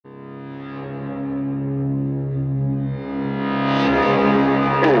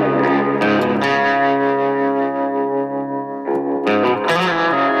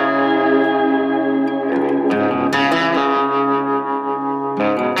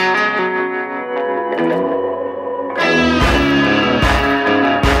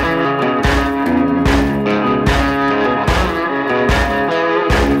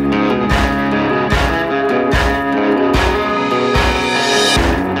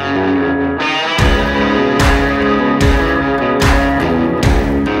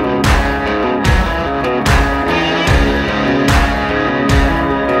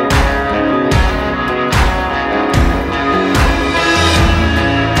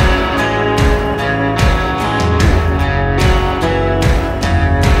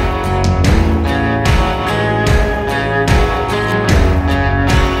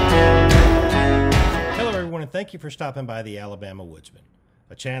for stopping by the Alabama Woodsman,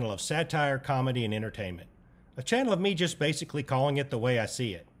 a channel of satire, comedy, and entertainment. A channel of me just basically calling it the way I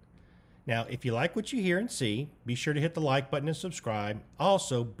see it. Now, if you like what you hear and see, be sure to hit the like button and subscribe.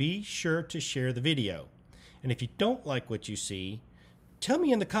 Also, be sure to share the video. And if you don't like what you see, tell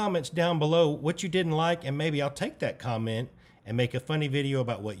me in the comments down below what you didn't like, and maybe I'll take that comment and make a funny video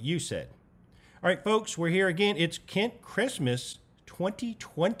about what you said. All right, folks, we're here again. It's Kent Christmas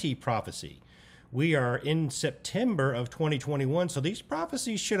 2020 prophecy. We are in September of 2021, so these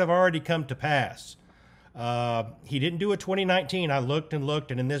prophecies should have already come to pass. He didn't do a 2019. I looked and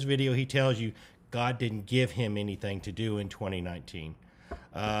looked, and in this video he tells you God didn't give him anything to do in 2019.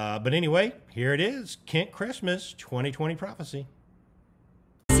 But anyway, here it is, Kent Christmas 2020 prophecy.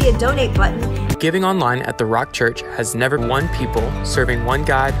 See a donate button. Giving online at the Rock Church has never been one people serving one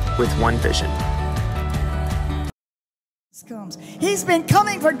God with one vision. He's been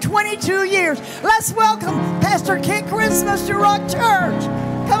coming for 22 years. Let's welcome Pastor Kent Christmas to Rock Church.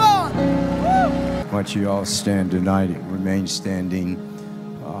 Come on. Woo. Why don't you all stand tonight and remain standing.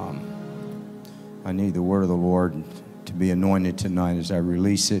 I need the word of the Lord to be anointed tonight as I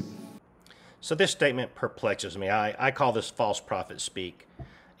release it. So this statement perplexes me. I call this false prophet speak.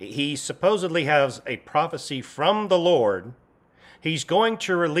 He supposedly has a prophecy from the Lord. He's going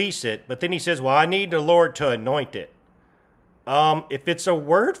to release it, but then he says, well, I need the Lord to anoint it. If it's a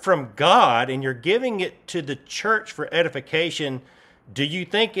word from God and you're giving it to the church for edification, do you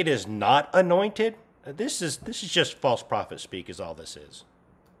think it is not anointed? This is just false prophet speak is all this is.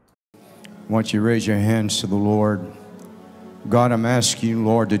 Why don't you raise your hands to the Lord? God, I'm asking you,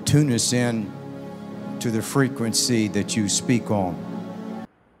 Lord, to tune us in to the frequency that you speak on.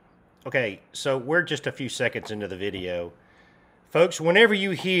 Okay, so we're just a few seconds into the video. Folks, whenever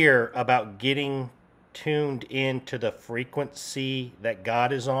you hear about getting tuned into the frequency that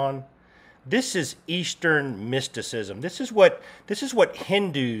God is on, this is Eastern mysticism. This is what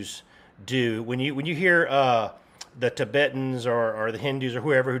Hindus do. When you hear the Tibetans or the Hindus or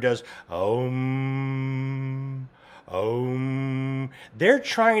whoever who does Om, Om, they're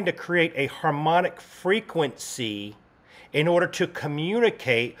trying to create a harmonic frequency in order to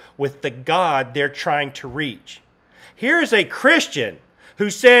communicate with the God they're trying to reach. Here's a Christian who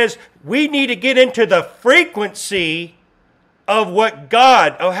says we need to get into the frequency of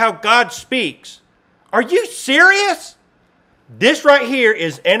how God speaks. Are you serious? This right here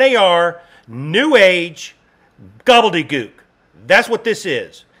is NAR, New Age, gobbledygook. That's what this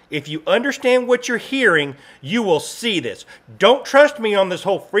is. If you understand what you're hearing, you will see this. Don't trust me on this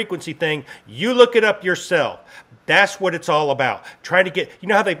whole frequency thing. You look it up yourself. That's what it's all about. Trying to get, you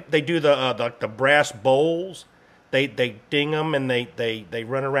know how they do the brass bowls? They ding them and they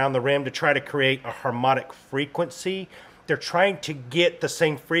run around the rim to try to create a harmonic frequency. They're trying to get the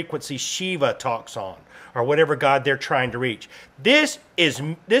same frequency Shiva talks on, or whatever God they're trying to reach. This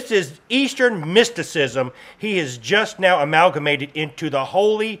is Eastern mysticism. He is just now amalgamated into the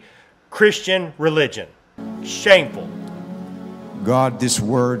holy Christian religion. Shameful. God, this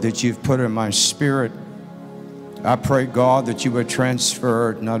word that you've put in my spirit, I pray, God, that you would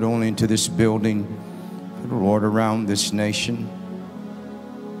transfer it not only into this building, but Lord, around this nation.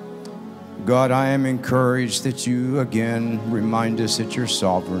 God, I am encouraged that you again remind us that you're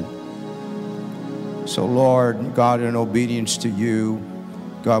sovereign. So Lord, God, in obedience to you,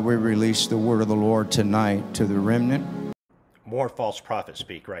 God, we release the word of the Lord tonight to the remnant. More false prophet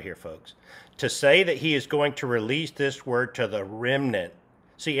speak right here, folks. To say that he is going to release this word to the remnant.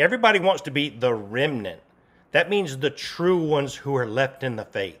 See, everybody wants to be the remnant. That means the true ones who are left in the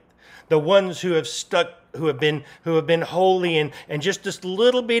faith. The ones who have stuck, who have been holy, and just this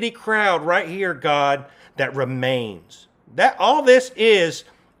little bitty crowd right here, God, that remains. That all this is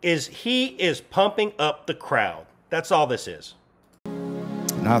he is pumping up the crowd. That's all this is.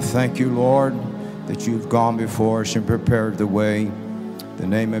 And I thank you, Lord, that you've gone before us and prepared the way. In the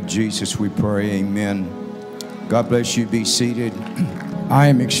name of Jesus we pray, amen. God bless you. Be seated. I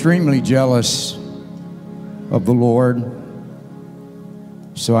am extremely jealous of the Lord.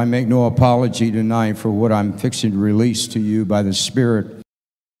 So I make no apology tonight for what I'm fixing to release to you by the Spirit.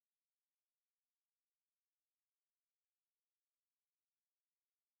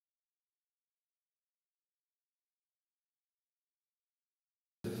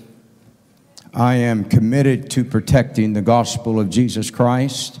 I am committed to protecting the gospel of Jesus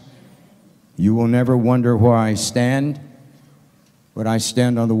Christ. You will never wonder where I stand, but I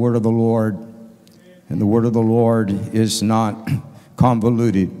stand on the word of the Lord, and the word of the Lord is not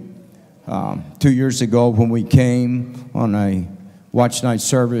convoluted. 2 years ago when we came on a watch night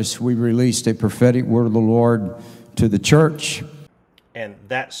service, we released a prophetic word of the Lord to the church. And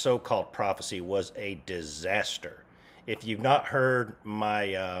that so-called prophecy was a disaster. If you've not heard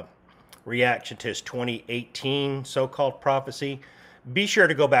my reaction to his 2018 so-called prophecy, be sure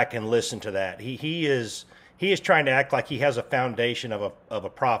to go back and listen to that. He is trying to act like he has a foundation of a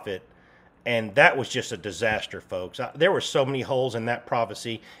prophet, and that was just a disaster, folks. There were so many holes in that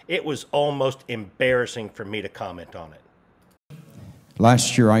prophecy. It was almost embarrassing for me to comment on it.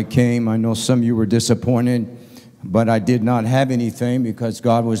 Last year I came. I know some of you were disappointed, but I did not have anything because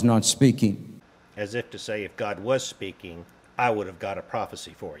God was not speaking. As if to say, if God was speaking, I would have got a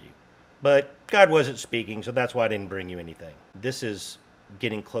prophecy for you. But God wasn't speaking, so that's why I didn't bring you anything. This is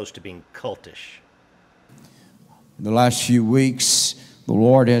getting close to being cultish. The last few weeks, the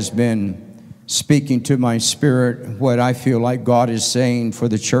Lord has been speaking to my spirit what I feel like God is saying for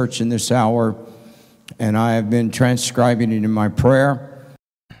the church in this hour, and I have been transcribing it in my prayer.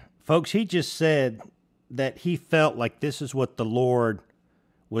 Folks, he just said that he felt like this is what the Lord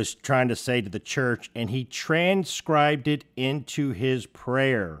was trying to say to the church, and he transcribed it into his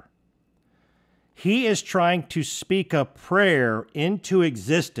prayer. He is trying to speak a prayer into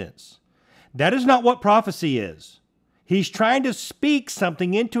existence. That is not what prophecy is. He's trying to speak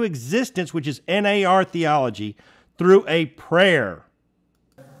something into existence, which is NAR theology, through a prayer.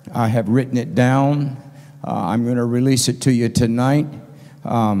 I have written it down. I'm going to release it to you tonight.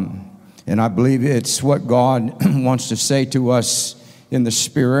 And I believe it's what God wants to say to us in the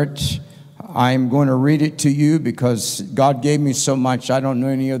Spirit. I'm going to read it to you because God gave me so much. I don't know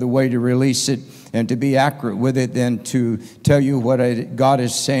any other way to release it and to be accurate with it than to tell you what God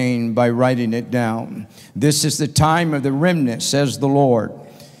is saying by writing it down. This is the time of the remnant, says the Lord.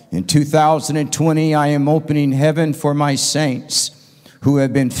 In 2020, I am opening heaven for my saints who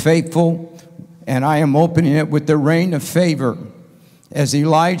have been faithful, and I am opening it with the rain of favor. As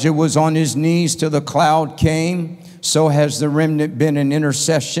Elijah was on his knees till the cloud came, so has the remnant been in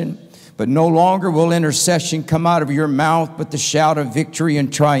intercession. But no longer will intercession come out of your mouth, but the shout of victory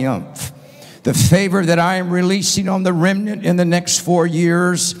and triumph. The favor that I am releasing on the remnant in the next 4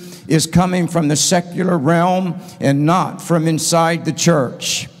 years is coming from the secular realm and not from inside the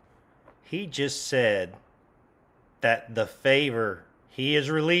church. He just said that the favor he is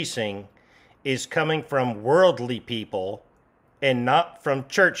releasing is coming from worldly people and not from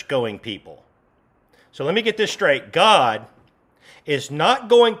church-going people. So let me get this straight. God is not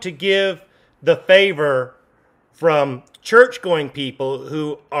going to give the favor from church-going people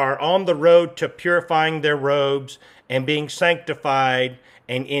who are on the road to purifying their robes and being sanctified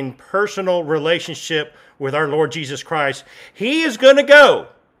and in personal relationship with our Lord Jesus Christ. He is going to go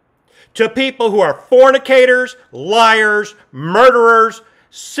to people who are fornicators, liars, murderers,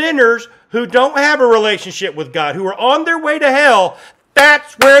 sinners who don't have a relationship with God, who are on their way to hell.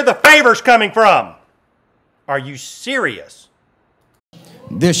 That's where the favor's coming from. Are you serious?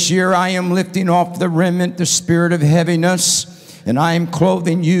 This year I am lifting off the remnant the spirit of heaviness, and I am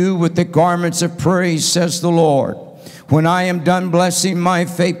clothing you with the garments of praise, says the Lord. When I am done blessing my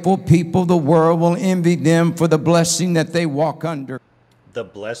faithful people, the world will envy them for the blessing that they walk under. The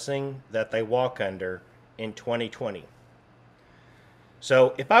blessing that they walk under in 2020.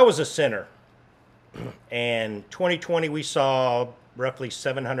 So if I was a sinner, and 2020 we saw roughly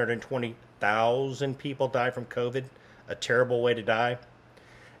 720,000 people die from COVID, a terrible way to die.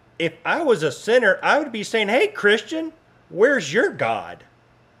 If I was a sinner, I would be saying, hey, Christian, where's your God?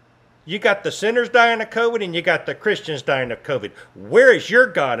 You got the sinners dying of COVID and you got the Christians dying of COVID. Where is your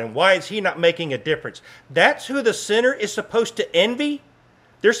God and why is he not making a difference? That's who the sinner is supposed to envy?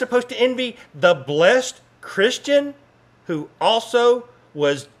 They're supposed to envy the blessed Christian who also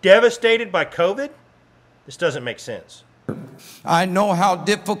was devastated by COVID? This doesn't make sense. I know how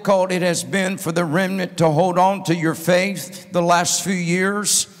difficult it has been for the remnant to hold on to your faith the last few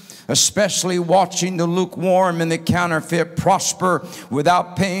years, especially watching the lukewarm and the counterfeit prosper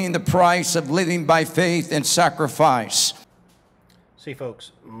without paying the price of living by faith and sacrifice. See,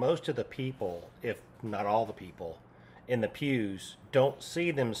 folks, most of the people, if not all the people, in the pews don't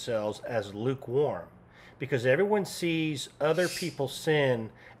see themselves as lukewarm because everyone sees other people's sin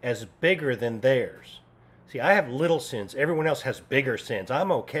as bigger than theirs. See, I have little sins. Everyone else has bigger sins.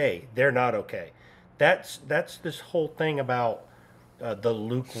 I'm okay. They're not okay. That's this whole thing about the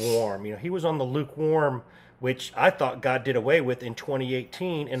lukewarm. You know, he was on the lukewarm, which I thought God did away with in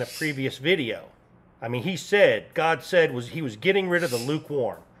 2018 in a previous video. I mean, God said he was getting rid of the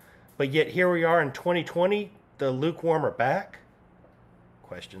lukewarm. But yet here we are in 2020, the lukewarm are back?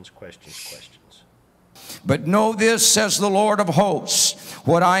 Questions, questions, questions. But know this, says the Lord of hosts,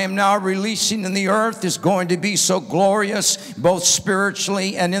 what I am now releasing in the earth is going to be so glorious, both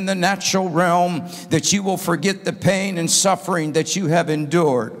spiritually and in the natural realm, that you will forget the pain and suffering that you have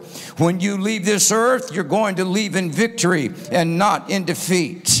endured. When you leave this earth, you're going to leave in victory and not in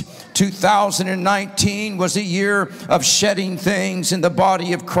defeat. 2019 was a year of shedding things in the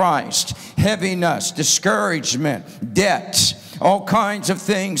body of Christ. Heaviness, discouragement, debt, all kinds of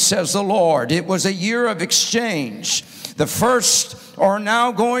things, says the Lord. It was a year of exchange. The first are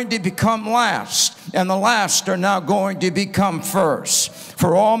now going to become last, and the last are now going to become first.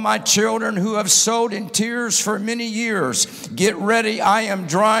 For all my children who have sowed in tears for many years, get ready, I am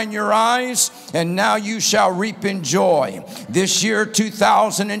drying your eyes, and now you shall reap in joy. This year,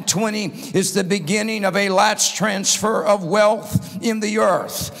 2020, is the beginning of a last transfer of wealth in the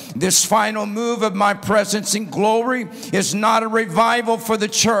earth. This final move of my presence in glory is not a revival for the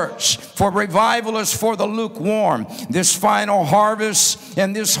church, for revival is for the lukewarm. This final harvest,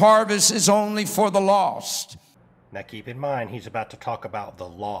 and this harvest is only for the lost. Now keep in mind, he's about to talk about the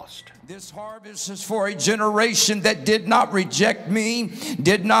lost. This harvest is for a generation that did not reject me,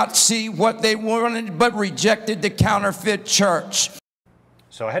 did not see what they wanted, but rejected the counterfeit church.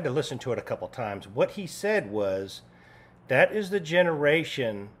 So I had to listen to it a couple times. What he said was, that is the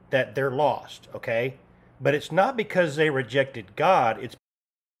generation that they're lost, okay? But it's not because they rejected God, it's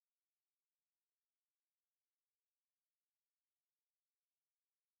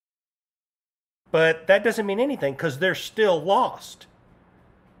but that doesn't mean anything because they're still lost.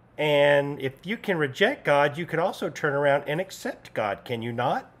 And if you can reject God, you can also turn around and accept God, can you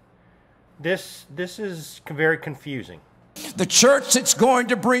not? This is very confusing. The church that's going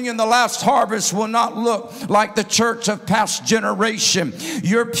to bring in the last harvest will not look like the church of past generation.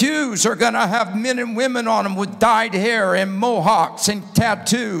 Your pews are going to have men and women on them with dyed hair and mohawks and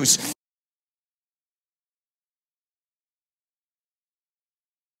tattoos.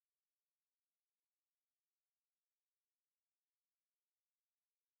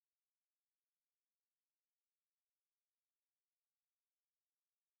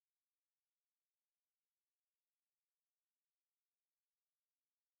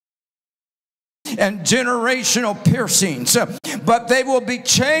 And generational piercings, but they will be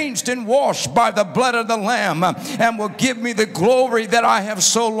changed and washed by the blood of the Lamb, and will give me the glory that I have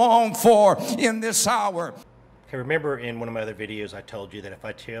so longed for in this hour. Okay, remember in one of my other videos I told you that if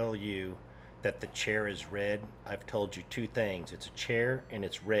I tell you that the chair is red, I've told you two things. It's a chair and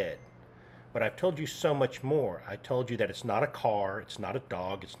it's red. But I've told you so much more. I told you that it's not a car, it's not a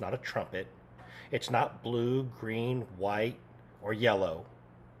dog, it's not a trumpet, it's not blue, green, white, or yellow.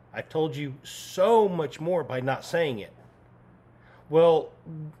 I've told you so much more by not saying it. Well,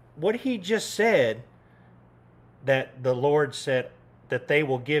 what he just said, that the Lord said that they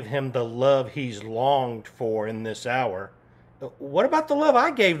will give him the love he's longed for in this hour. What about the love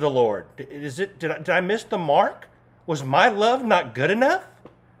I gave the Lord? Did I miss the mark? Was my love not good enough?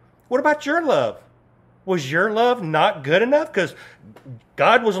 What about your love? Was your love not good enough? Because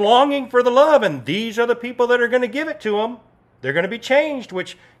God was longing for the love, and these are the people that are going to give it to him. They're going to be changed,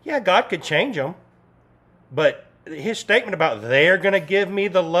 which, yeah, God could change them. But his statement about they're going to give me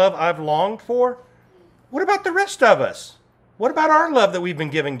the love I've longed for, what about the rest of us? What about our love that we've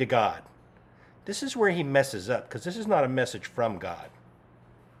been giving to God? This is where he messes up, because this is not a message from God.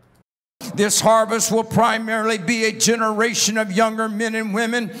 This harvest will primarily be a generation of younger men and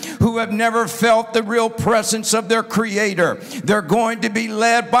women who have never felt the real presence of their Creator. They're going to be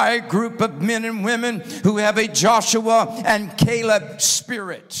led by a group of men and women who have a Joshua and Caleb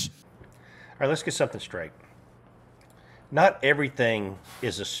spirit. All right, let's get something straight. Not everything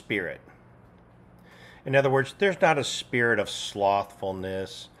is a spirit. In other words, there's not a spirit of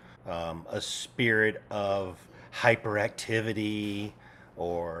slothfulness, a spirit of hyperactivity,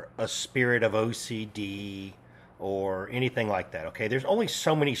 or a spirit of OCD, or anything like that, okay? There's only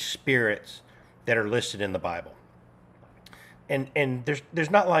so many spirits that are listed in the Bible. And there's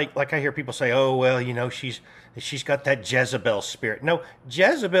not like I hear people say, oh, well, you know, she's got that Jezebel spirit. No,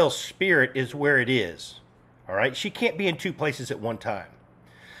 Jezebel's spirit is where it is, all right? She can't be in two places at one time.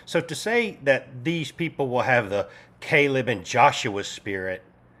 So to say that these people will have the Caleb and Joshua spirit,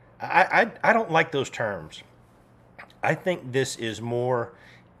 I don't like those terms. I think this is more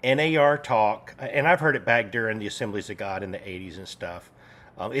NAR talk, and I've heard it back during the Assemblies of God in the 80s and stuff.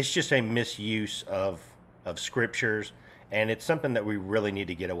 It's just a misuse of scriptures, and it's something that we really need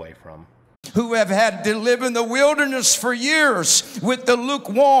to get away from. Who have had to live in the wilderness for years with the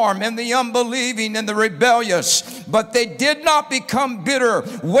lukewarm and the unbelieving and the rebellious. but they did not become bitter,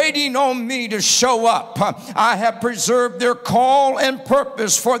 waiting on me to show up. I have preserved their call and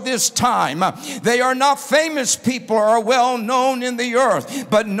purpose for this time. They are not famous people or well known in the earth,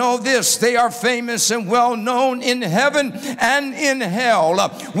 but know this, they are famous and well known in heaven and in hell.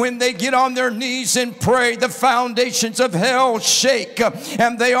 When they get on their knees and pray, the foundations of hell shake,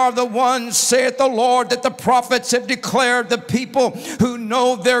 and they are the ones, saith the Lord, that the prophets have declared, the people who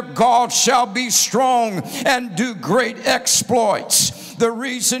know their God shall be strong and do great exploits. The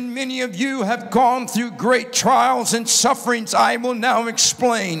reason many of you have gone through great trials and sufferings, I will now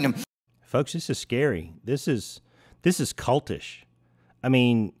explain. Folks, this is scary. This is cultish. I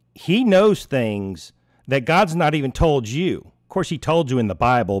mean, he knows things that God's not even told you. Of course, he told you in the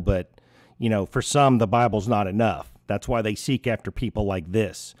Bible, but, you know, for some, the Bible's not enough. That's why they seek after people like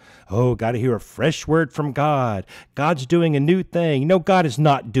this. Oh, got to hear a fresh word from God. God's doing a new thing. No, God is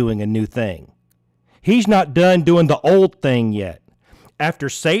not doing a new thing. He's not done doing the old thing yet. After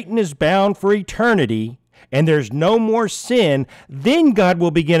Satan is bound for eternity and there's no more sin, then God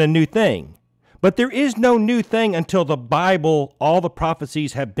will begin a new thing. But there is no new thing until the Bible, all the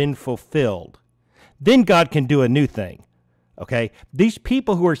prophecies have been fulfilled. Then God can do a new thing. Okay? These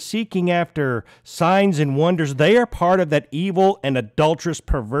people who are seeking after signs and wonders, they are part of that evil and adulterous,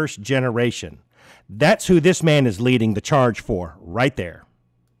 perverse generation. That's who this man is leading the charge for, right there.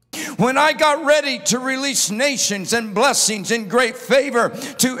 When I got ready to release nations and blessings in great favor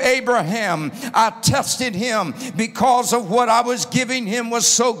to Abraham, I tested him because of what I was giving him was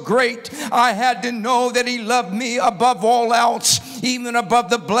so great. I had to know that he loved me above all else, even above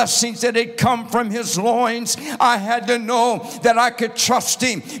the blessings that had come from his loins. I had to know that I could trust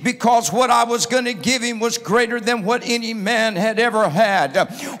him because what I was going to give him was greater than what any man had ever had.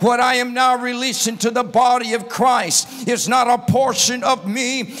 What I am now releasing to the body of Christ is not a portion of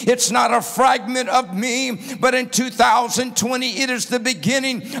me. It's not a fragment of me, but in 2020, it is the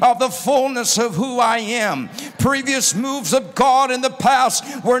beginning of the fullness of who I am. Previous moves of God in the past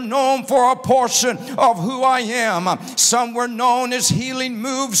were known for a portion of who I am. Some were known as healing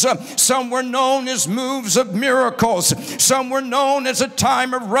moves. Some were known as moves of miracles. Some were known as a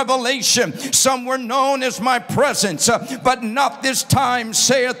time of revelation. Some were known as my presence, but not this time,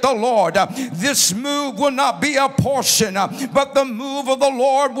 saith the Lord. This move will not be a portion, but the move of the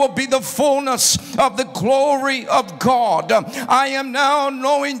Lord will be the fullness of the glory of God. I am now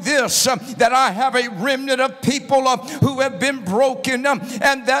knowing this, that I have a remnant of people who have been broken, and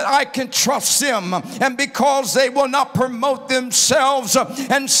that I can trust them. And because they will not promote themselves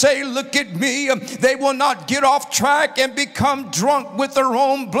and say, look at me, they will not get off track and become drunk with their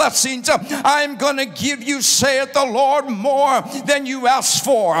own blessings. I'm going to give you, saith the Lord, more than you asked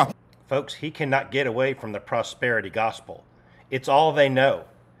for. Folks, he cannot get away from the prosperity gospel. It's all they know.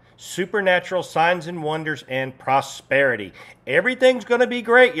 Supernatural signs and wonders and prosperity. Everything's going to be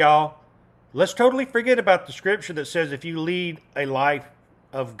great, y'all. Let's totally forget about the scripture that says if you lead a life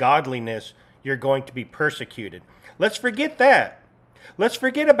of godliness, you're going to be persecuted. Let's forget that. Let's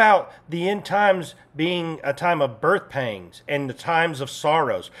forget about the end times being a time of birth pangs and the times of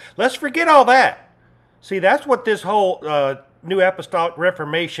sorrows. Let's forget all that. See, that's what this whole New Apostolic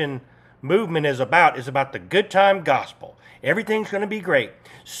Reformation movement is about the good time gospel. Everything's going to be great.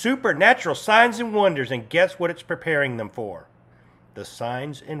 Supernatural signs and wonders, and guess what it's preparing them for? The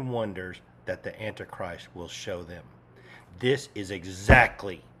signs and wonders that the Antichrist will show them. This is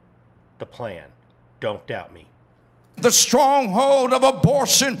exactly the plan. Don't doubt me. The stronghold of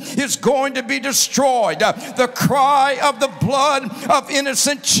abortion is going to be destroyed. The cry of the blood of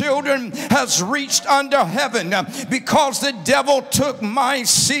innocent children has reached under heaven. Because the devil took my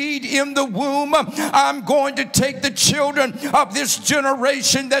seed in the womb, I'm going to take the children of this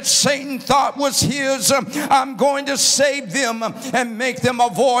generation that Satan thought was his. I'm going to save them and make them a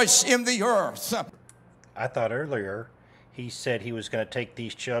voice in the earth. I thought earlier he said he was going to take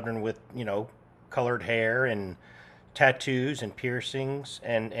these children with, colored hair and tattoos and piercings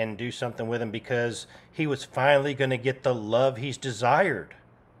and do something with him because he was finally going to get the love he's desired.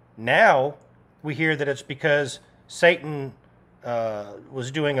 Now we hear that it's because Satan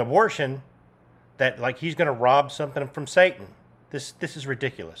was doing abortion that he's going to rob something from Satan. This is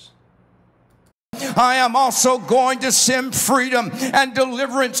ridiculous. I am also going to send freedom and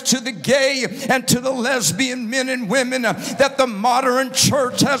deliverance to the gay and to the lesbian men and women that the modern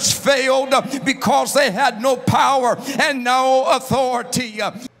church has failed because they had no power and no authority.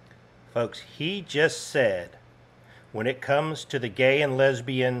 Folks, he just said when it comes to the gay and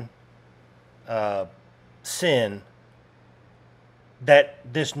lesbian sin that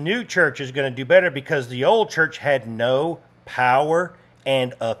this new church is going to do better because the old church had no power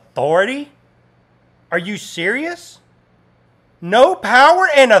and authority. Are you serious? No power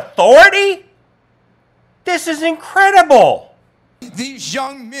and authority? This is incredible. These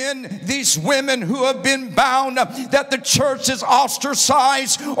young men, these women who have been bound, that the church has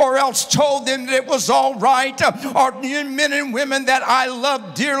ostracized or else told them that it was all right, are men and women that I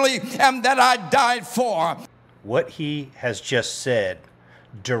love dearly and that I died for. What he has just said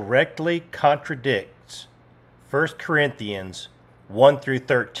directly contradicts 1 Corinthians 1 through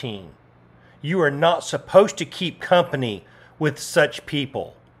 13. You are not supposed to keep company with such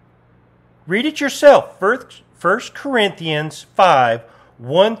people. Read it yourself, 1 Corinthians 5,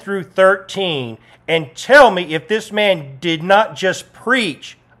 1 through 13, and tell me if this man did not just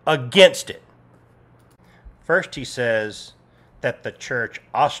preach against it. First, he says that the church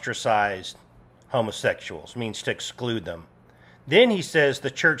ostracized homosexuals, means to exclude them. Then he says the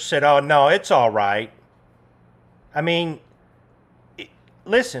church said, oh, no, it's all right. I mean,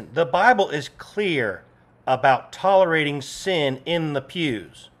 listen, the Bible is clear about tolerating sin in the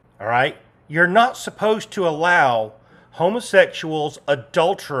pews, all right? You're not supposed to allow homosexuals,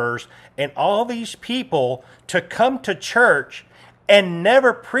 adulterers, and all these people to come to church and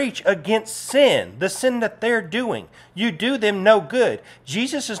never preach against sin, the sin that they're doing. You do them no good.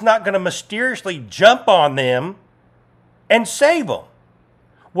 Jesus is not going to mysteriously jump on them and save them.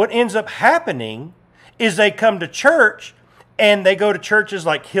 What ends up happening is they come to church and they go to churches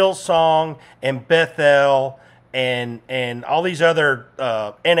like Hillsong and Bethel and all these other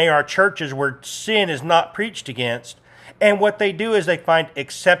NAR churches where sin is not preached against. And what they do is they find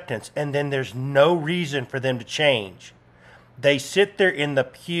acceptance, and then there's no reason for them to change. They sit there in the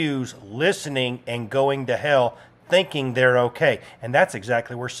pews listening and going to hell, thinking they're okay. And that's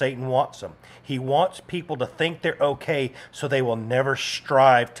exactly where Satan wants them. He wants people to think they're okay so they will never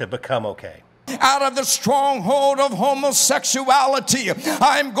strive to become okay. Out of the stronghold of homosexuality,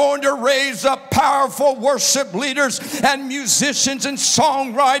 I'm going to raise up powerful worship leaders and musicians and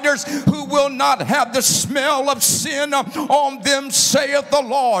songwriters who will not have the smell of sin on them, saith the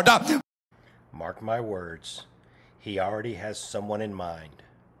Lord. Mark my words, he already has someone in mind.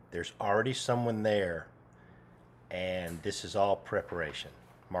 There's already someone there, and this is all preparation.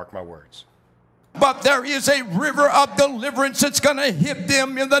 Mark my words. But there is a river of deliverance that's going to hit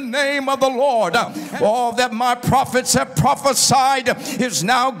them in the name of the Lord. All that my prophets have prophesied is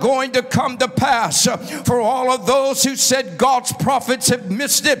now going to come to pass. For all of those who said God's prophets have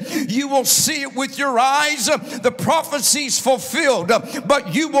missed it, you will see it with your eyes. The prophecy's fulfilled,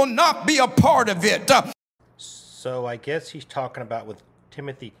 but you will not be a part of it. So I guess he's talking about with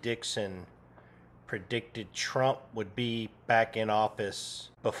Timothy Dixon predicted Trump would be back in office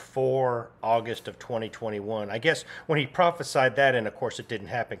before August of 2021. I guess when he prophesied that, and of course it didn't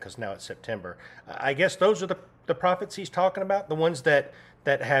happen because now it's September. I guess those are the prophets he's talking about, the ones that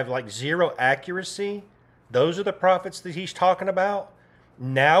have like zero accuracy. Those are the prophets that he's talking about.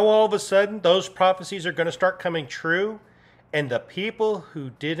 Now all of a sudden those prophecies are going to start coming true, and the people who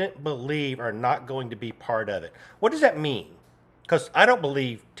didn't believe are not going to be part of it. What does that mean? Because I don't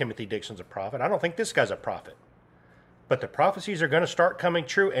believe Timothy Dixon's a prophet. I don't think this guy's a prophet. But the prophecies are going to start coming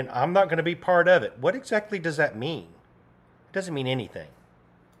true, and I'm not going to be part of it. What exactly does that mean? It doesn't mean anything.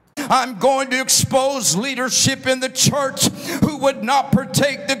 I'm going to expose leadership in the church who would not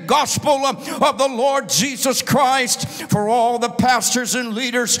partake the gospel of the Lord Jesus Christ. For all the pastors and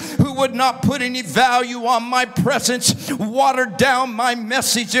leaders who would not put any value on my presence, watered down my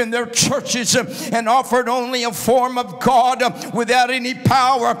message in their churches, and offered only a form of God without any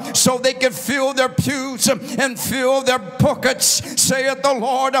power so they could fill their pews and fill their buckets, saith the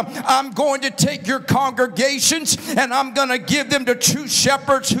Lord. I'm going to take your congregations and I'm going to give them to true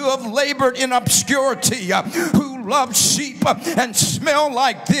shepherds who have labored in obscurity, who love sheep and smell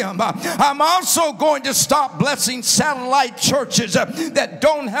like them. I'm also going to stop blessing satellite churches that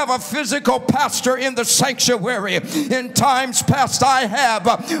don't have a physical pastor in the sanctuary. In times past I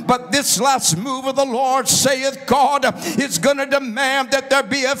have, but this last move of the Lord, saith God, is going to demand that there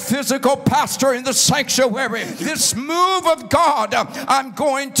be a physical pastor in the sanctuary. This move of God, I'm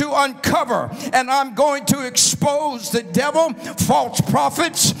going to uncover and I'm going to expose the devil, false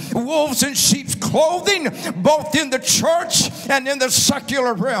prophets, wolves in sheep's clothing, both in the church and in the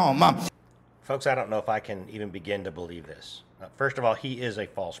secular realm. Folks, I don't know if I can even begin to believe this. First of all, he is a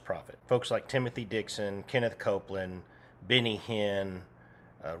false prophet. Folks like Timothy Dixon, Kenneth Copeland, Benny Hinn,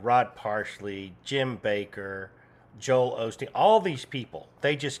 Rod Parsley, Jim Baker, Joel Osteen, all these people,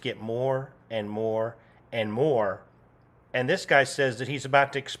 they just get more and more and more. And this guy says that he's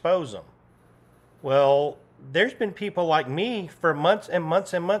about to expose them. Well, there's been people like me for months and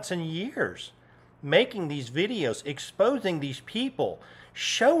months and months and years making these videos, exposing these people,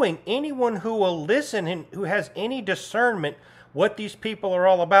 showing anyone who will listen and who has any discernment what these people are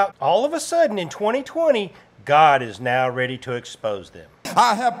all about. All of a sudden in 2020, God is now ready to expose them.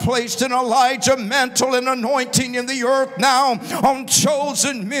 I have placed an Elijah mantle and anointing in the earth now on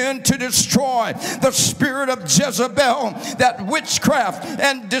chosen men to destroy the spirit of Jezebel, that witchcraft,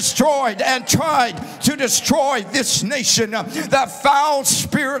 and destroyed and tried to destroy this nation. That foul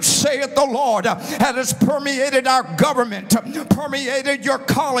spirit, saith the Lord, that has permeated our government, permeated your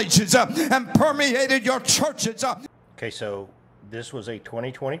colleges, and permeated your churches. Okay, so this was a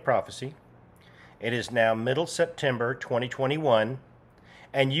 2020 prophecy. It is now middle September 2021,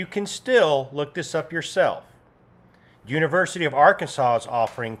 and you can still look this up yourself. University of Arkansas is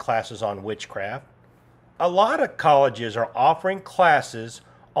offering classes on witchcraft. A lot of colleges are offering classes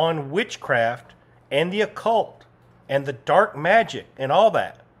on witchcraft and the occult and the dark magic and all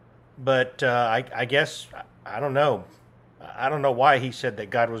that. But I guess, I don't know. I don't know why he said that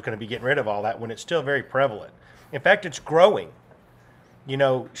God was going to be getting rid of all that when it's still very prevalent. In fact, it's growing. You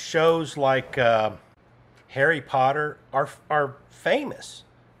know, shows like Harry Potter are famous.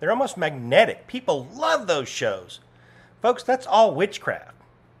 They're almost magnetic. People love those shows. Folks, that's all witchcraft.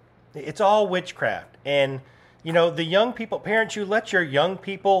 It's all witchcraft. And, you know, the young people, parents, you let your young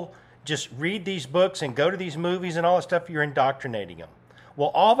people just read these books and go to these movies and all that stuff, you're indoctrinating them.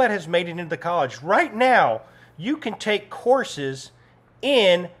 Well, all that has made it into the college. Right now, you can take courses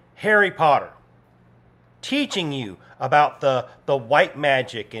in Harry Potter, teaching you about the white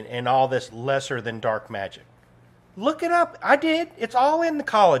magic and all this lesser than dark magic. Look it up. I did. It's all in the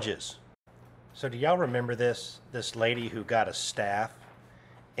colleges. So do y'all remember this lady who got a staff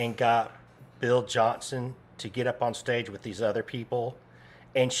and got Bill Johnson to get up on stage with these other people,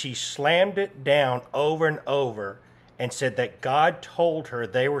 and she slammed it down over and over and said that God told her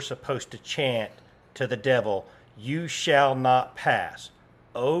they were supposed to chant to the devil, "You shall not pass,"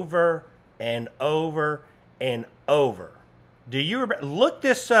 over and over and over. Do you remember? Look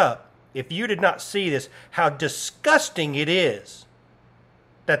this up if you did not see this, how disgusting it is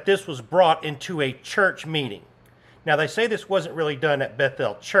that this was brought into a church meeting. Now, they say this wasn't really done at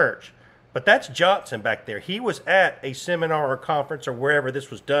Bethel Church, but that's Johnson back there. He was at a seminar or conference or wherever this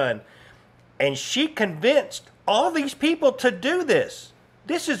was done, and she convinced all these people to do this.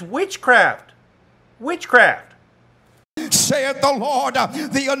 This is witchcraft. Witchcraft. Saith the Lord,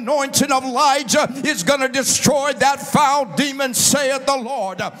 the anointing of Elijah is going to destroy that foul demon, saith the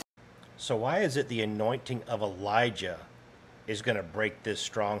Lord. So why is it the anointing of Elijah is going to break this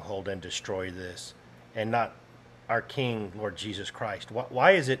stronghold and destroy this, and not our King, Lord Jesus Christ?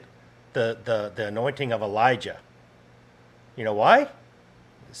 Why is it the anointing of Elijah? You know why? It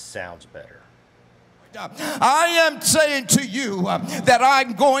sounds better. I am saying to you that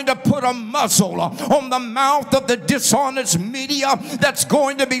I'm going to put a muzzle on the mouth of the dishonest media that's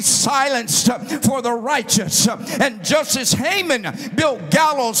going to be silenced for the righteous. And just as Haman built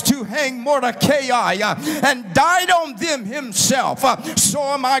gallows to hang Mordecai and died on them himself, so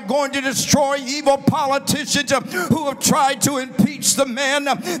am I going to destroy evil politicians who have tried to impeach the man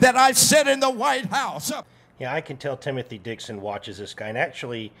that I set in the White House. Yeah, I can tell Timothy Dixon watches this guy and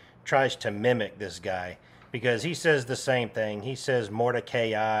actually tries to mimic this guy, because he says the same thing. He says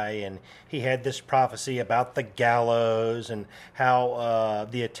Mordecai, and he had this prophecy about the gallows and how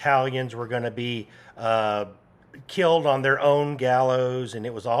the Italians were going to be killed on their own gallows, and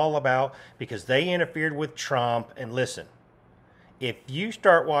it was all about because they interfered with Trump. And listen, if you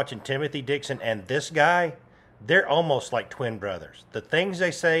start watching Timothy Dixon and this guy, they're almost like twin brothers. The things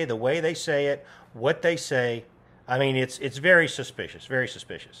they say, the way they say it, what they say, I mean, it's very suspicious, very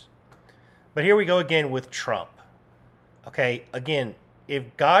suspicious. But here we go again with Trump. Okay, again,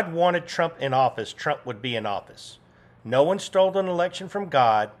 if God wanted Trump in office, Trump would be in office. No one stole an election from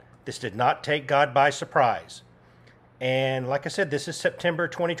God. This did not take God by surprise. And like I said, this is September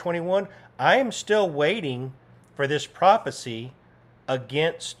 2021. I am still waiting for this prophecy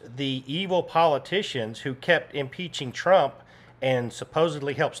against the evil politicians who kept impeaching Trump and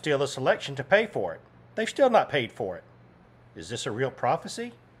supposedly helped steal this election to pay for it. They've still not paid for it. Is this a real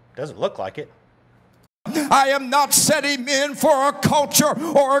prophecy? Doesn't look like it. I am not setting men for a culture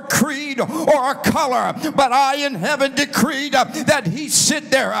or a creed or a color, but I in heaven decreed that he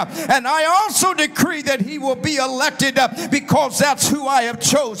sit there. And I also decree that he will be elected because that's who I have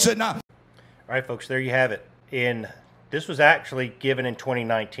chosen. All right, folks, there you have it. This was actually given in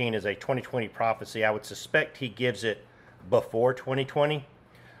 2019 as a 2020 prophecy. I would suspect he gives it before 2020.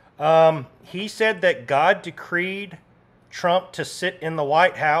 He said that God decreed Trump to sit in the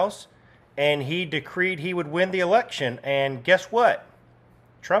White House, and he decreed he would win the election. And guess what?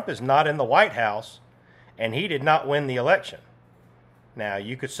 Trump is not in the White House, and he did not win the election. Now,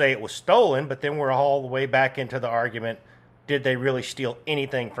 you could say it was stolen, but then we're all the way back into the argument, did they really steal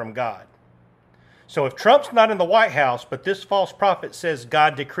anything from God? So if Trump's not in the White House, but this false prophet says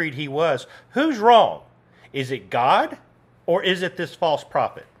God decreed he was, who's wrong? Is it God or is it this false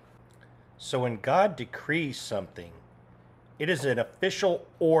prophet? So when God decrees something, it is an official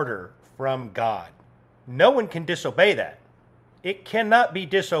order from God. No one can disobey that. It cannot be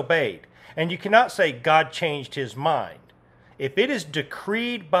disobeyed. And you cannot say God changed his mind. If it is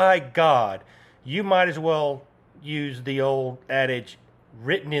decreed by God, you might as well use the old adage,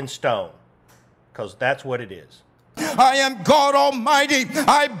 written in stone, because that's what it is. I am God Almighty.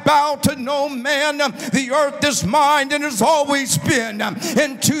 I bow to no man. The earth is mine and has always been.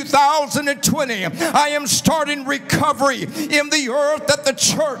 In 2020, I am starting recovery in the earth at the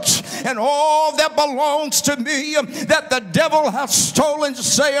church and all that belongs to me that the devil has stolen,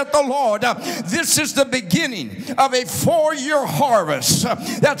 saith the Lord. This is the beginning of a 4-year harvest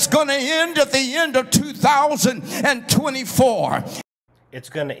that's going to end at the end of 2024. It's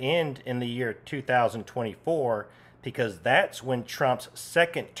going to end in the year 2024 because that's when Trump's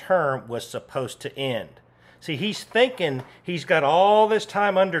second term was supposed to end. See, he's thinking he's got all this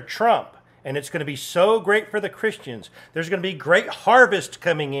time under Trump, and it's going to be so great for the Christians. There's going to be great harvest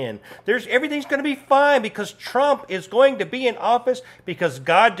coming in. Everything's going to be fine because Trump is going to be in office because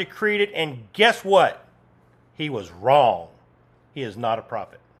God decreed it, and guess what? He was wrong. He is not a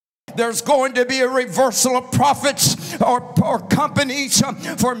prophet. There's going to be a reversal of prophets or companies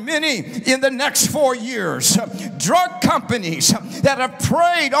for many in the next 4 years. Drug companies that have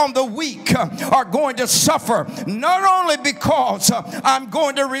preyed on the weak are going to suffer, not only because I'm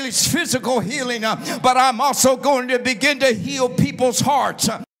going to release physical healing, but I'm also going to begin to heal people's hearts.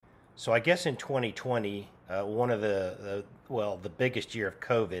 So I guess in 2020, one of the biggest year of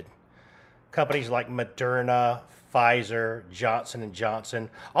COVID, companies like Moderna, Pfizer, Johnson & Johnson,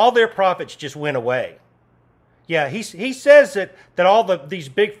 all their profits just went away. Yeah, he says that all these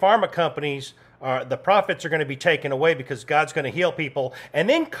big pharma companies, the profits are going to be taken away because God's going to heal people. And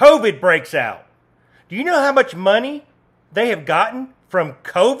then COVID breaks out. Do you know how much money they have gotten from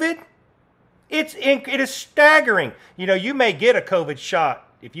COVID? It is staggering. You know, you may get a COVID shot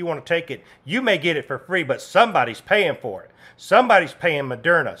if you want to take it. You may get it for free, but somebody's paying for it. Somebody's paying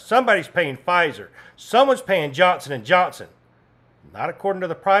Moderna. Somebody's paying Pfizer. Someone's paying Johnson & Johnson. Not according to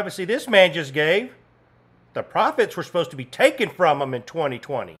the privacy this man just gave. The profits were supposed to be taken from him in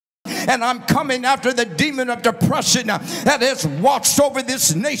 2020. And I'm coming after the demon of depression that has watched over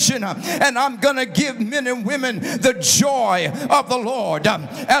this nation. And I'm going to give men and women the joy of the Lord.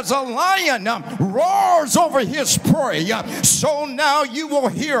 As a lion roars over his prey, so now you will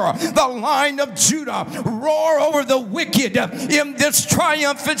hear the Lion of Judah roar over the wicked in this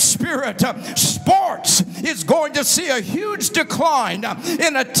triumphant spirit. Sports is going to see a huge decline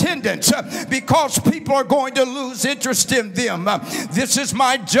in attendance because people are going to lose interest in them. This is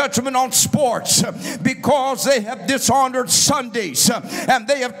my judgment on sports because they have dishonored Sundays and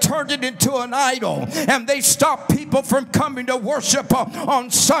they have turned it into an idol and they stop people from coming to worship on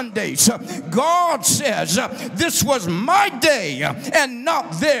Sundays. God says this was my day and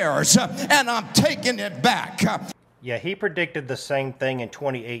not theirs, and I'm taking it back. Yeah, he predicted the same thing in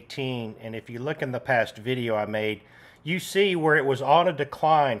 2018, and if you look in the past video I made, you see where it was on a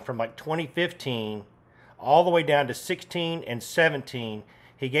decline from like 2015 all the way down to 16 and 17.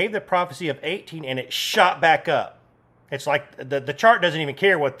 He gave the prophecy of 18 and it shot back up. It's like the chart doesn't even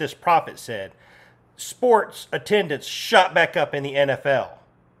care what this prophet said. Sports attendance shot back up in the NFL.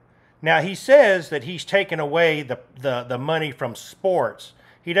 Now he says that he's taken away the money from sports.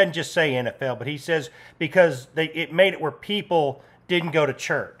 He doesn't just say NFL, but he says because it made it where people didn't go to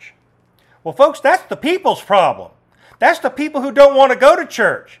church. Well, folks, that's the people's problem. That's the people who don't want to go to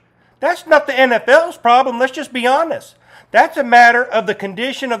church. That's not the NFL's problem. Let's just be honest. That's a matter of the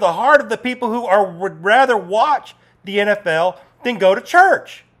condition of the heart of the people who would rather watch the NFL than go to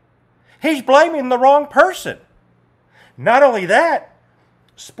church. He's blaming the wrong person. Not only that,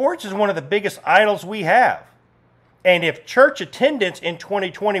 sports is one of the biggest idols we have. And if church attendance in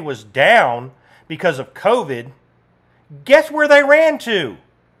 2020 was down because of COVID, guess where they ran to?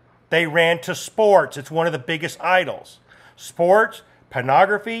 They ran to sports. It's one of the biggest idols. Sports,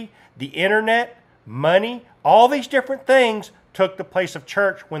 pornography, the internet, money, all these different things took the place of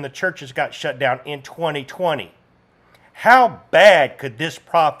church when the churches got shut down in 2020. How bad could this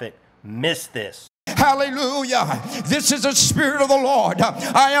prophet miss this? Hallelujah. This is the Spirit of the Lord.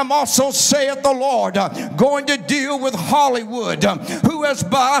 I am also, saith the Lord, going to deal with Hollywood, who has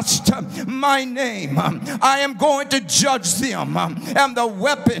blessed my name. I am going to judge them. And the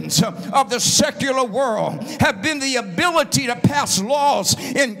weapons of the secular world have been the ability to pass laws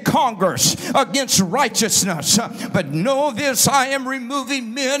in Congress against righteousness. But know this, I am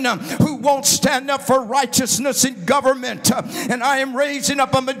removing men who won't stand up for righteousness in government. And I am raising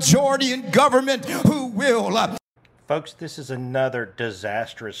up a majority in government who will. Folks, this is another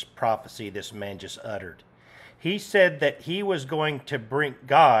disastrous prophecy this man just uttered. He said that he was going to bring,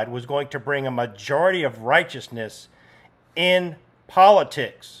 God was going to bring a majority of righteousness in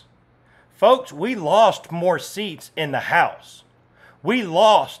politics. Folks, we lost more seats in the House. We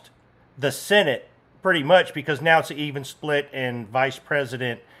lost the Senate pretty much because now it's an even split and Vice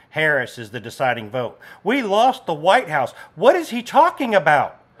President Harris is the deciding vote. We lost the White House. What is he talking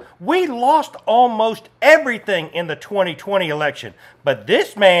about? We lost almost everything in the 2020 election, but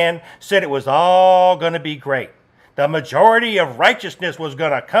this man said it was all going to be great. The majority of righteousness was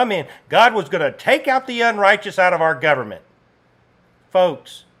going to come in. God was going to take out the unrighteous out of our government.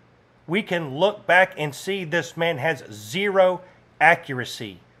 Folks, we can look back and see this man has zero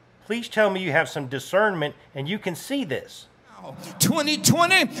accuracy. Please tell me you have some discernment and you can see this.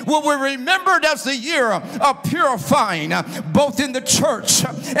 2020 will be remembered as the year of purifying, both in the church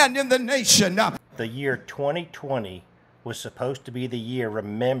and in the nation. The year 2020 was supposed to be the year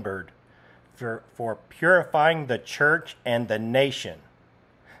remembered for purifying the church and the nation.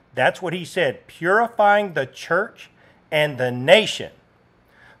 That's what he said, purifying the church and the nation.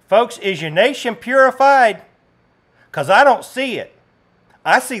 Folks, is your nation purified? Because I don't see it.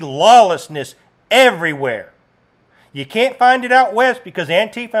 I see lawlessness everywhere. You can't find it out west because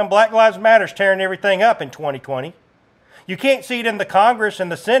Antifa and Black Lives Matter is tearing everything up in 2020. You can't see it in the Congress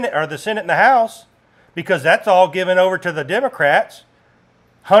and the Senate, or the Senate and the House, because that's all given over to the Democrats.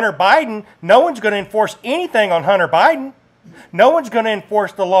 Hunter Biden, no one's going to enforce anything on Hunter Biden. No one's going to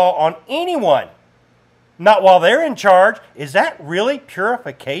enforce the law on anyone. Not while they're in charge. Is that really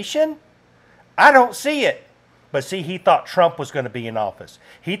purification? I don't see it. But see, he thought Trump was going to be in office.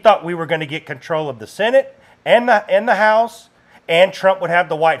 He thought we were going to get control of the Senate and the House, and Trump would have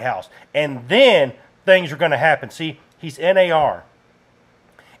the White House. And then things are going to happen. See, he's NAR.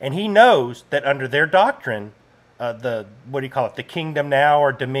 And he knows that under their doctrine, the kingdom now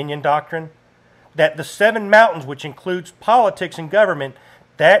or dominion doctrine, that the 7 mountains, which includes politics and government,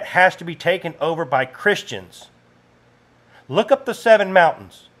 that has to be taken over by Christians. Look up the 7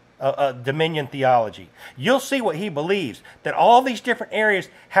 mountains. Dominion theology. You'll see what he believes, that all these different areas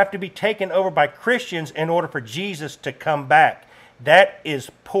have to be taken over by Christians in order for Jesus to come back. That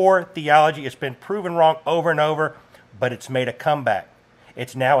is poor theology. It's been proven wrong over and over, but it's made a comeback.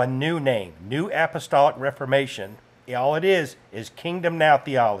 It's now a new name, New Apostolic Reformation. All it is kingdom now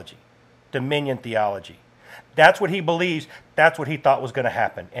theology, dominion theology. That's what he believes. That's what he thought was going to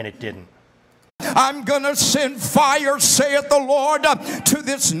happen, and it didn't. I'm going to send fire, saith the Lord, to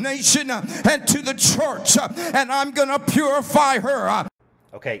this nation and to the church, and I'm going to purify her.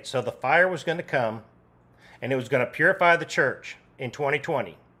 Okay, so the fire was going to come, and it was going to purify the church in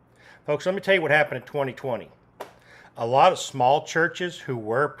 2020. Folks, let me tell you what happened in 2020. A lot of small churches who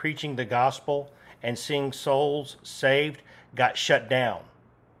were preaching the gospel and seeing souls saved got shut down.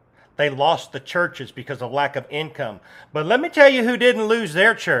 They lost the churches because of lack of income. But let me tell you who didn't lose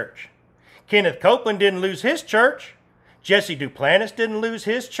their church. Kenneth Copeland didn't lose his church. Jesse Duplantis didn't lose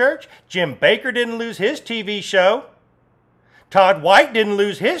his church. Jim Baker didn't lose his TV show. Todd White didn't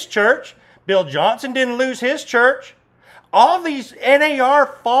lose his church. Bill Johnson didn't lose his church. All these NAR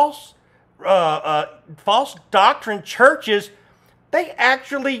false doctrine churches, they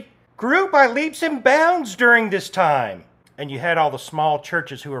actually grew by leaps and bounds during this time. And you had all the small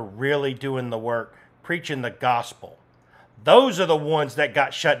churches who were really doing the work, preaching the gospel. Those are the ones that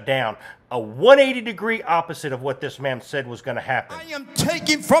got shut down. A 180-degree opposite of what this man said was going to happen. I am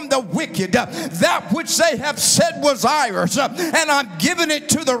taking from the wicked that which they have said was ours, and I'm giving it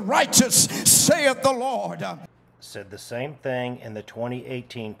to the righteous, saith the Lord. Said the same thing in the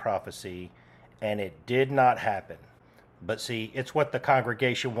 2018 prophecy, and it did not happen. But see, it's what the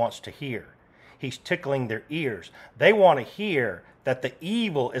congregation wants to hear. He's tickling their ears. They want to hear that the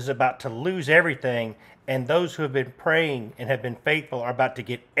evil is about to lose everything, and those who have been praying and have been faithful are about to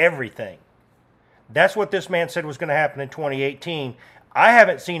get everything. That's what this man said was going to happen in 2018. I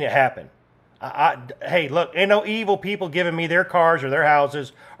haven't seen it happen. Hey, look, ain't no evil people giving me their cars or their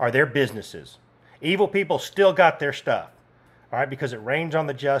houses or their businesses. Evil people still got their stuff, all right, because it rains on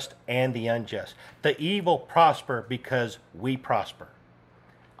the just and the unjust. The evil prosper because we prosper.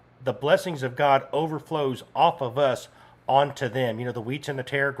 the blessings of God overflows off of us onto them. You know, the wheats and the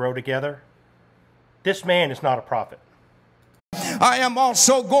tare grow together. This man is not a prophet. I am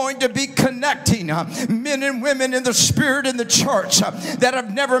also going to be connecting men and women in the spirit in the church that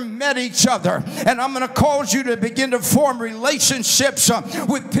have never met each other. And I'm going to cause you to begin to form relationships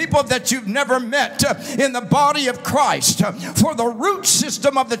with people that you've never met in the body of Christ. For the root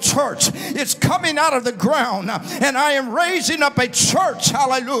system of the church is coming out of the ground. And I am raising up a church,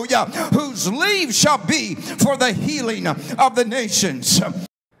 hallelujah, whose leaves shall be for the healing of the nations.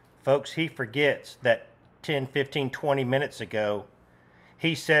 Folks, he forgets that 10, 15, 20 minutes ago,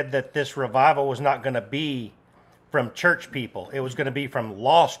 he said that this revival was not going to be from church people. It was going to be from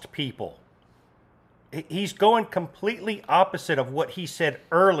lost people. He's going completely opposite of what he said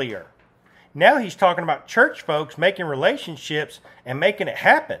earlier. Now he's talking about church folks making relationships and making it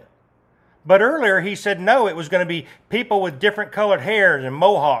happen. But earlier he said no, it was going to be people with different colored hairs and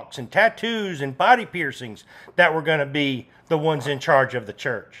mohawks and tattoos and body piercings that were going to be the ones in charge of the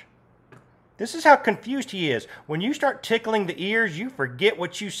church. This is how confused he is. When you start tickling the ears, you forget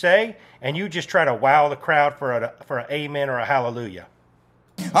what you say, and you just try to wow the crowd for an amen or a hallelujah.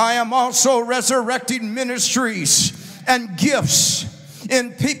 I am also resurrecting ministries and gifts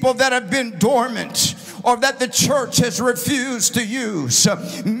in people that have been dormant or that the church has refused to use.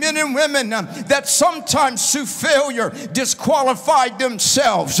 Men and women that sometimes through failure disqualified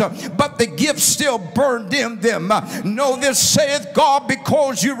themselves, but the gift still burned in them. Know this saith God,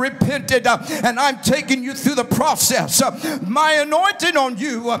 because you repented and I'm taking you through the process. My anointing on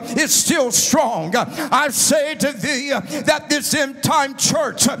you is still strong. I say to thee that this end time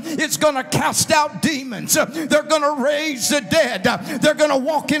church is going to cast out demons. They're going to raise the dead. They're going to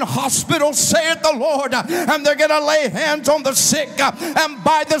walk in hospitals, saith the Lord. And they're going to lay hands on the sick, and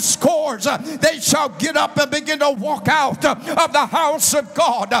by the scores they shall get up and begin to walk out of the house of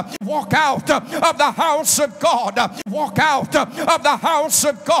God. Walk out of the house of God. Walk out of the house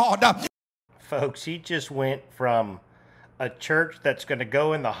of God. Folks, he just went from a church that's going to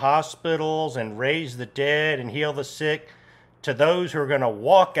go in the hospitals and raise the dead and heal the sick to those who are going to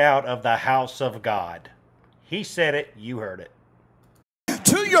walk out of the house of God. He said it, you heard it.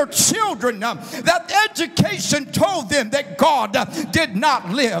 To your children, that education told them that God did not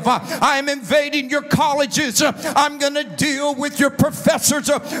live. I am invading your colleges. I'm going to deal with your professors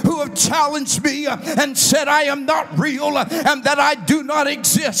who have challenged me and said I am not real and that I do not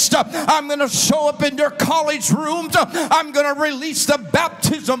exist. I'm going to show up in your college rooms. I'm going to release the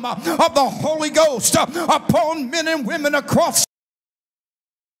baptism of the Holy Ghost upon men and women across.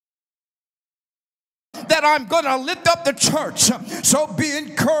 That I'm going to lift up the church. So be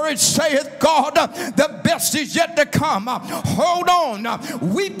encouraged, saith God. The best is yet to come. Hold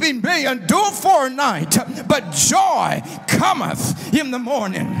on. Weeping may endure for a night, but joy cometh in the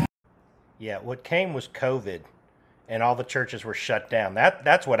morning. Yeah, what came was COVID, and all the churches were shut down.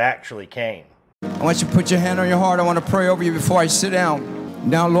 That's what actually came. I want you to put your hand on your heart. I want to pray over you before I sit down.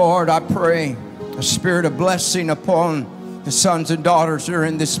 Now, Lord, I pray a spirit of blessing upon the sons and daughters that are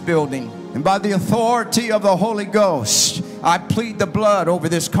in this building. And by the authority of the Holy Ghost, I plead the blood over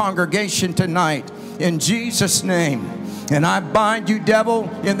this congregation tonight in Jesus' name. And I bind you, devil,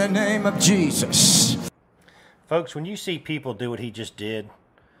 in the name of Jesus. Folks, when you see people do what he just did,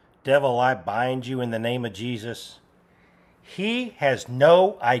 devil, I bind you in the name of Jesus, he has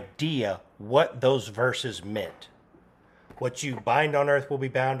no idea what those verses meant. What you bind on earth will be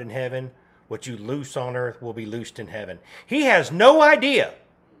bound in heaven. What you loose on earth will be loosed in heaven. He has no idea.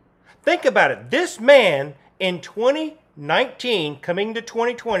 Think about it. This man in 2019, coming to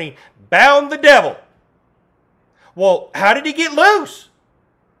 2020, bound the devil. Well, how did he get loose?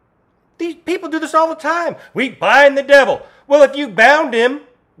 These people do this all the time. We bind the devil. Well, if you bound him,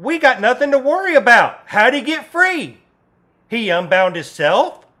 we got nothing to worry about. How did he get free? He unbound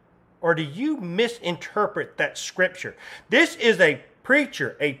himself? Or do you misinterpret that scripture? This is a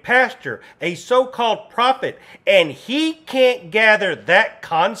preacher, a pastor, a so-called prophet, and he can't gather that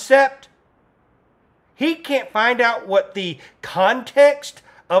concept. He can't find out what the context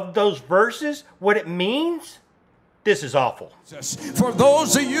of those verses, what it means. This is awful. For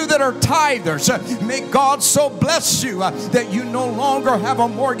those of you that are tithers, may God so bless you that you no longer have a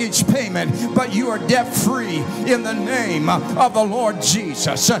mortgage payment, but you are debt-free in the name of the Lord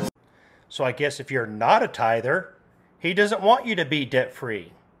Jesus. So I guess if you're not a tither, he doesn't want you to be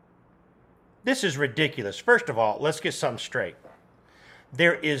debt-free. This is ridiculous. First of all, let's get something straight.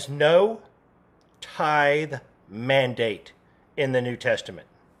 There is no tithe mandate in the New Testament.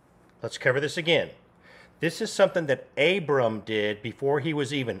 Let's cover this again. This is something that Abram did before he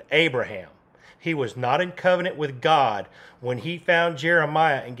was even Abraham. He was not in covenant with God when he found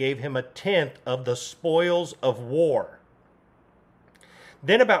Jeremiah and gave him a tenth of the spoils of war.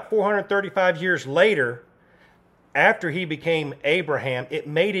 Then about 435 years later, after he became Abraham, it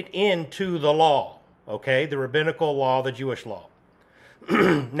made it into the law, okay? The rabbinical law, the Jewish law.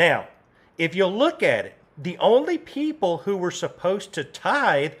 Now, if you look at it, the only people who were supposed to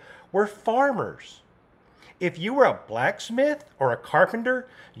tithe were farmers. If you were a blacksmith or a carpenter,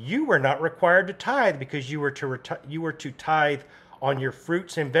 you were not required to tithe because you were to tithe on your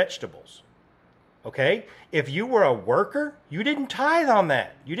fruits and vegetables. Okay? If you were a worker, you didn't tithe on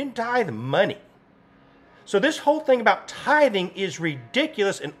that. You didn't tithe money. So this whole thing about tithing is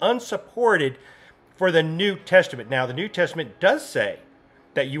ridiculous and unsupported for the New Testament. Now, the New Testament does say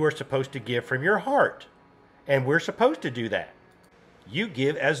that you are supposed to give from your heart, and we're supposed to do that. You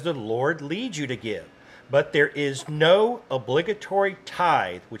give as the Lord leads you to give. But there is no obligatory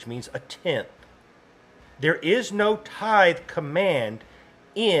tithe, which means a tenth. There is no tithe command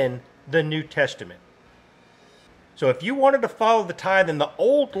in the New Testament. So if you wanted to follow the tithe in the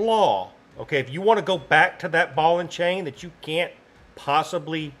old law, okay, if you want to go back to that ball and chain that you can't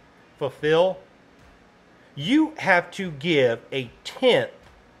possibly fulfill, you have to give a tenth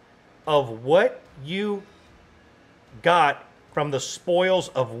of what you got from the spoils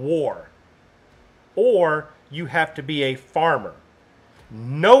of war. Or you have to be a farmer.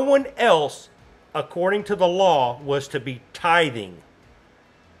 No one else, according to the law, was to be tithing.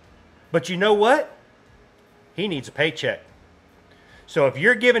 But you know what? He needs a paycheck. So if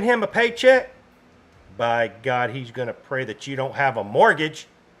you're giving him a paycheck, by God, he's going to pray that you don't have a mortgage.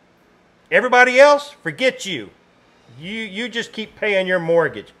 Everybody else, forget you. You just keep paying your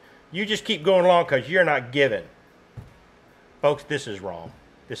mortgage. You just keep going along because you're not giving. Folks, this is wrong.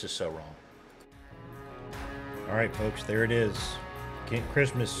 This is so wrong. All right, folks, there it is.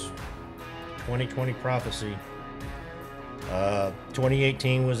 Christmas 2020 prophecy.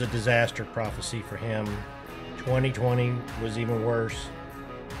 2018 was a disaster prophecy for him. 2020 was even worse.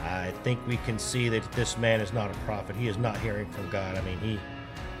 I think we can see that this man is not a prophet. He is not hearing from God. I mean,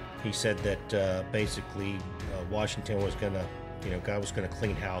 he said that basically Washington was going to, God was going to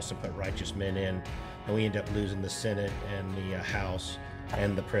clean house and put righteous men in, and we ended up losing the Senate and the House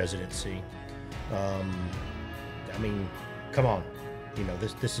and the presidency. I mean, come on,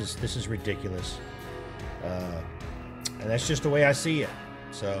 this is ridiculous, and that's just the way I see it.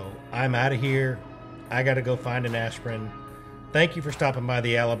 So I'm out of here. I got to go find an aspirin. Thank you for stopping by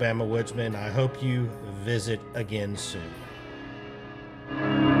the Alabama Woodsman. I hope you visit again soon.